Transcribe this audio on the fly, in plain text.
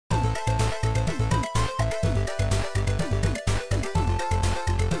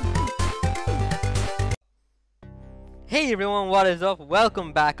Hey everyone, what is up?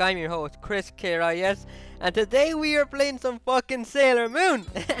 Welcome back. I'm your host, Chris KRIS, and today we are playing some fucking Sailor Moon.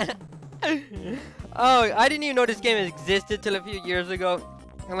 Oh, I didn't even know this game existed till a few years ago,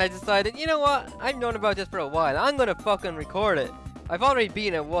 and I decided, you know what? I've known about this for a while. I'm gonna fucking record it. I've already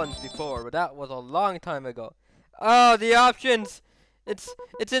beaten it once before, but that was a long time ago. Oh, the options! It's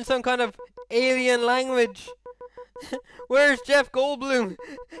in some kind of alien language. Where's Jeff Goldblum?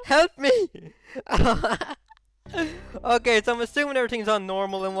 Help me! Okay, so I'm assuming everything's on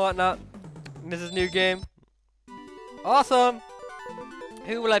normal and whatnot. This is a new game. Awesome!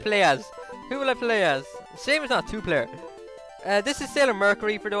 Who will I play as? Who will I play as? Shame it's not two-player. This is Sailor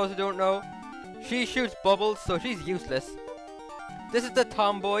Mercury, for those who don't know. She shoots bubbles, so she's useless. This is the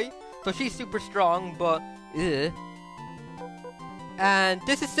tomboy, so she's super strong, but ugh. And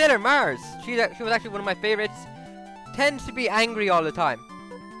this is Sailor Mars. She was actually one of my favorites. Tends to be angry all the time.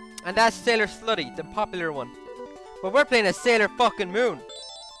 And that's Sailor Slutty, the popular one. But we're playing a Sailor fucking Moon.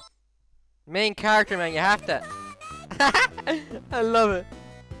 Main character, man, you have to. I love it.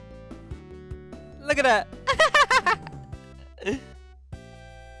 Look at that.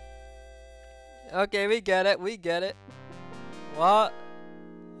 Okay, we get it, we get it. What?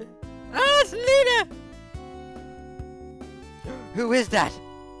 Ah, it's Lena! Who is that?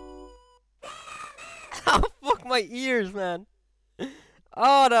 Oh, fuck my ears, man.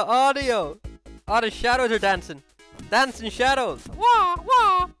 Oh, the audio. Oh, the shadows are dancing. Dancing shadows. Wah,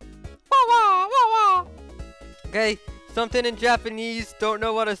 wah. Wah, wah, wah, wah. Okay, something in Japanese. Don't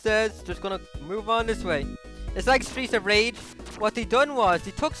know what it says. Just gonna move on this way. It's like Streets of Rage. What they done was,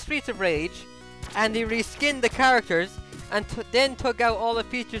 they took Streets of Rage and they reskinned the characters and then took out all the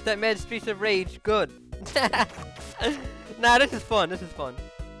features that made Streets of Rage good. Nah, this is fun. This is fun.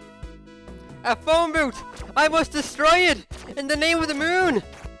 A phone booth! I must destroy it! In the name of the moon!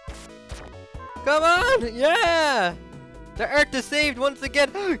 Come on! Yeah! The earth is saved once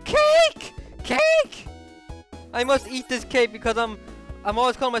again! Cake! Cake! I must eat this cake because I'm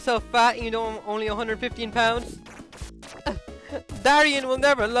always calling myself fat even though I'm only 115 pounds. Darian will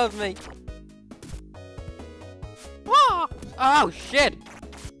never love me. Ah! Oh shit!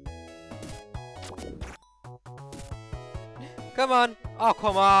 Come on! Oh,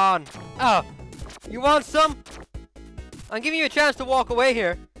 come on! Oh! You want some? I'm giving you a chance to walk away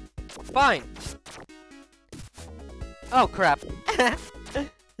here. Fine. Oh, crap.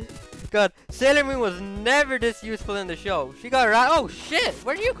 God, Sailor Moon was never this useful in the show. She got her ass— oh, shit!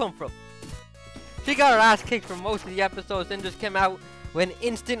 Where did you come from? She got her ass kicked for most of the episodes, then just came out with an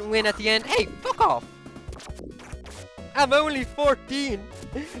instant win at the end. Hey, fuck off! I'm only 14.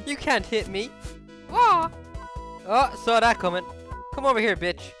 You can't hit me. Ah! Oh, saw that coming. Come over here,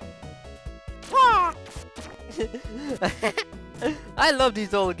 bitch. I love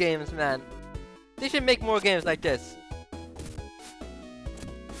these old games, man. They should make more games like this.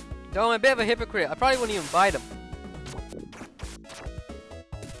 Though I'm a bit of a hypocrite, I probably wouldn't even buy them.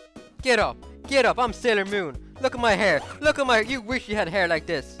 Get up. Get up. I'm Sailor Moon. Look at my hair. Look at my— you wish you had hair like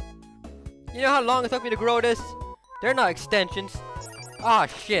this. You know how long it took me to grow this? They're not extensions. Ah,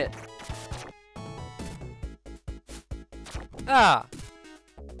 shit. Ah.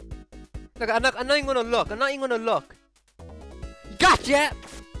 Look, I'm not even gonna look. I'm not even gonna look. Gotcha!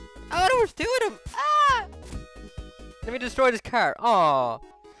 Oh, there was two of them. Ah! Let me destroy this car. Aw.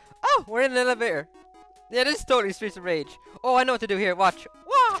 Oh, we're in an elevator. Yeah, this is totally Streets of Rage. Oh, I know what to do here. Watch.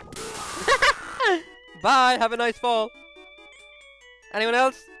 Wah! Bye. Have a nice fall. Anyone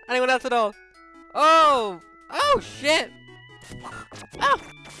else? Anyone else at all? Oh! Oh, shit! Oh!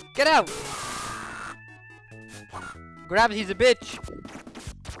 Get out! Gravity's a bitch.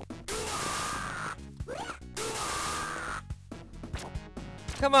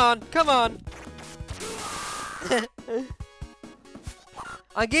 Come on, come on.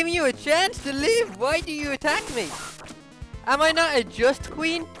 I'm giving you a chance to live. Why do you attack me? Am I not a just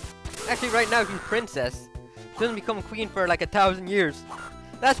queen? Actually, right now she's princess. She doesn't become queen for like 1,000 years.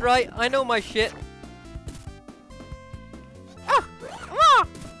 That's right. I know my shit. Ah! Ah!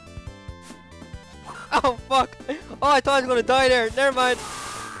 Oh fuck! Oh, I thought I was gonna die there. Never mind.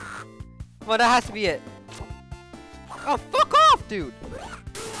 Well, that has to be it. Oh, fuck off, dude!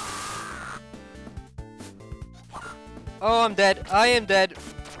 Oh, I'm dead. I am dead.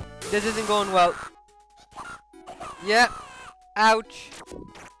 This isn't going well. Yeah. Ouch.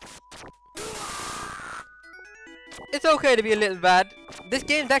 It's okay to be a little bad. This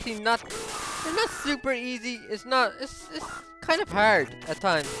game's actually not— it's not super easy. It's not— it's kind of hard at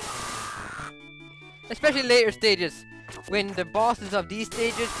times. Especially later stages, when the bosses of these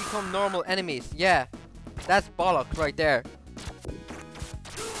stages become normal enemies. Yeah, that's bollocks right there.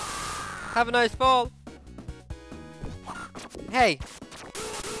 Have a nice fall. Hey,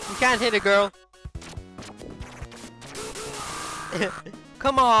 you can't hit a girl.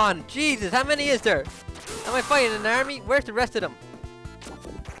 Come on, Jesus, how many is there? Am I fighting an army? Where's the rest of them?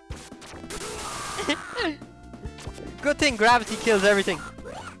 Good thing gravity kills everything.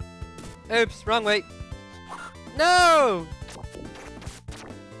 Oops, wrong way. No!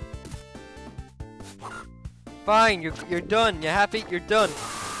 Fine, you're done. You happy? You're done.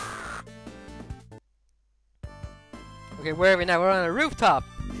 Okay, where are we now? We're on a rooftop.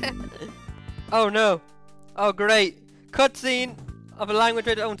 Oh no. Oh great. Cutscene of a language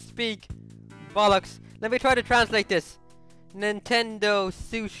I don't speak. Bollocks. Let me try to translate this. Nintendo,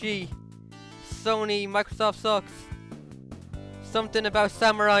 sushi, Sony, Microsoft sucks. Something about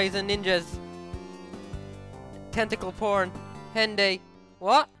samurais and ninjas. Tentacle porn. Hende.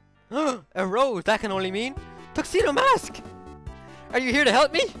 What? A rose, that can only mean Tuxedo Mask! Are you here to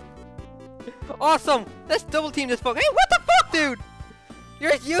help me? Awesome! Let's double team this fuck. Hey, what the fuck, dude?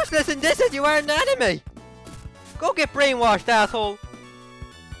 You're as useless in this as you are in anime! Go get brainwashed, asshole!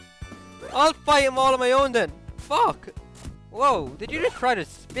 I'll fight him all on my own then. Fuck! Whoa, did you just try to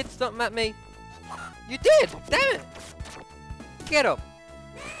spit something at me? You did! Damn it! Get up!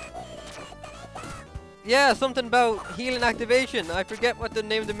 Yeah, something about healing activation. I forget what the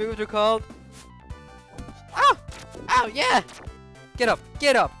name of the moves are called. Oh! Ow, yeah! Get up,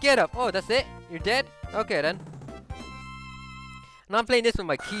 get up, get up! Oh, that's it? You're dead? Okay then. And I'm playing this with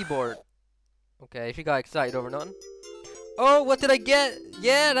my keyboard. Okay, she got excited over nothing. Oh, what did I get?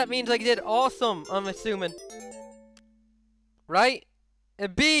 Yeah, that means I did awesome, I'm assuming. Right? A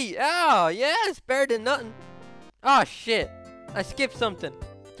B! Oh, yeah, it's better than nothing. Oh, shit. I skipped something.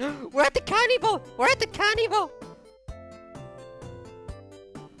 We're at the carnival! We're at the carnival!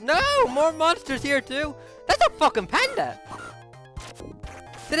 No! More monsters here too! That's a fucking panda!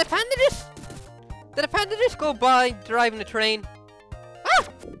 Did a panda just go by driving a train? Ah!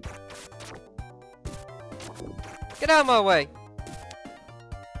 Get out of my way!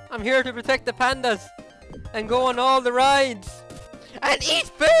 I'm here to protect the pandas and go on all the rides and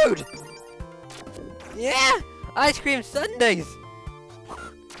eat food! Yeah! Ice cream sundaes!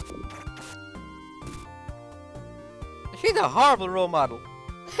 She's a horrible role model.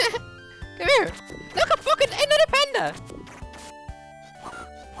 Come here. Look, a fucking another panda.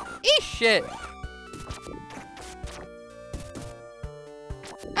 Eat shit.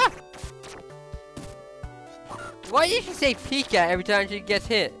 Ah. Why did she say Pika every time she gets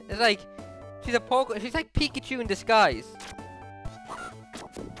hit? It's like she's she's like Pikachu in disguise.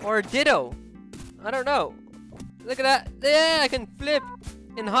 Or a Ditto. I don't know. Look at that. Yeah, I can flip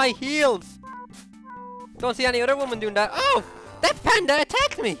in high heels. Don't see any other woman doing that. Oh! That panda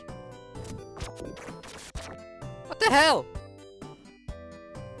attacked me! What the hell?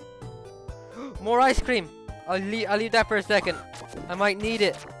 More ice cream. I'll leave that for a second. I might need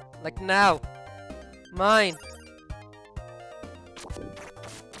it. Like now. Mine.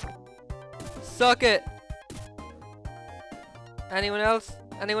 Suck it. Anyone else?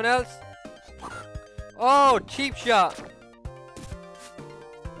 Anyone else? Oh, cheap shot.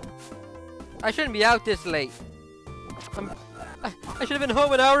 I shouldn't be out this late. I should have been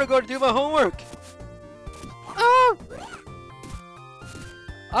home an hour ago to do my homework. Oh!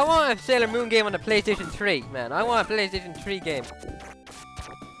 I want a Sailor Moon game on the PlayStation 3, man. I want a PlayStation 3 game.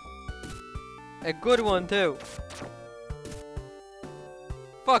 A good one, too.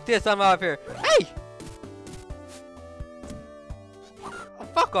 Fuck this, I'm out of here. Hey! Oh,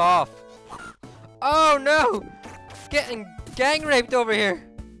 fuck off. Oh, no! Getting gang raped over here.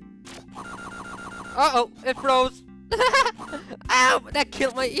 Uh-oh, it froze. Ow, that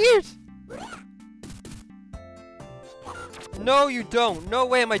killed my ears. No, you don't. No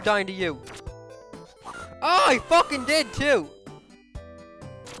way am I dying to you. Oh, I fucking did too.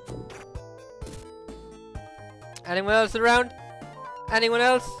 Anyone else around? Anyone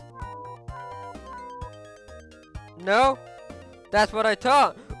else? No? That's what I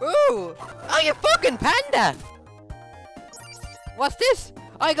thought. Ooh! Oh, you fucking panda! What's this?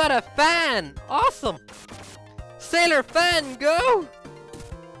 I got a fan! Awesome! Sailor fan, go!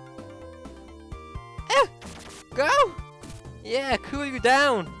 Go! Yeah, cool you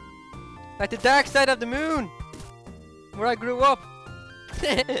down! Like the dark side of the moon! Where I grew up!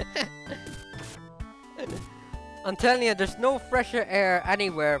 I'm telling you, there's no fresher air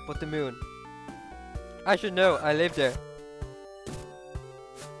anywhere but the moon. I should know, I live there.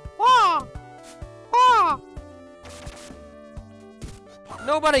 Wah! Wah!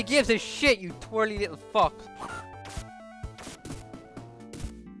 Nobody gives a shit, you twirly little fuck.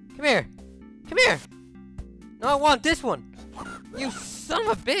 Come here. Come here. No, I want this one. You son of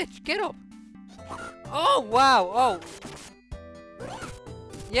a bitch. Get up. Oh, wow. Oh.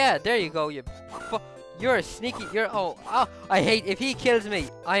 Yeah, there you go, you're a sneaky, oh, I hate, if he kills me,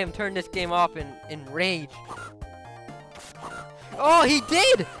 I am turning this game off in rage. Oh, he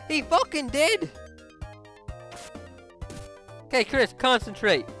did! He fucking did! Okay, Chris,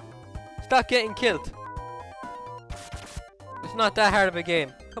 concentrate. Stop getting killed. It's not that hard of a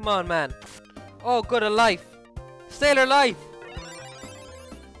game. Come on, man. Oh, good, a life. Sailor life!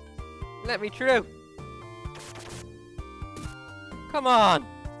 Let me through. Come on!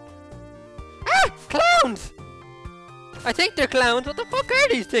 Ah! Clowns! I think they're clowns. What the fuck are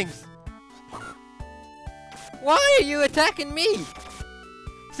these things? Why are you attacking me?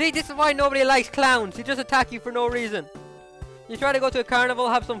 See, this is why nobody likes clowns. They just attack you for no reason. You try to go to a carnival,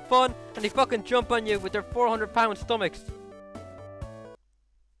 have some fun, and they fucking jump on you with their 400-pound stomachs.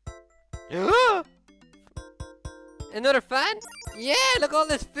 Another fan? Yeah, look, all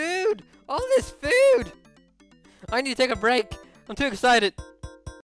this food! All this food! I need to take a break. I'm too excited.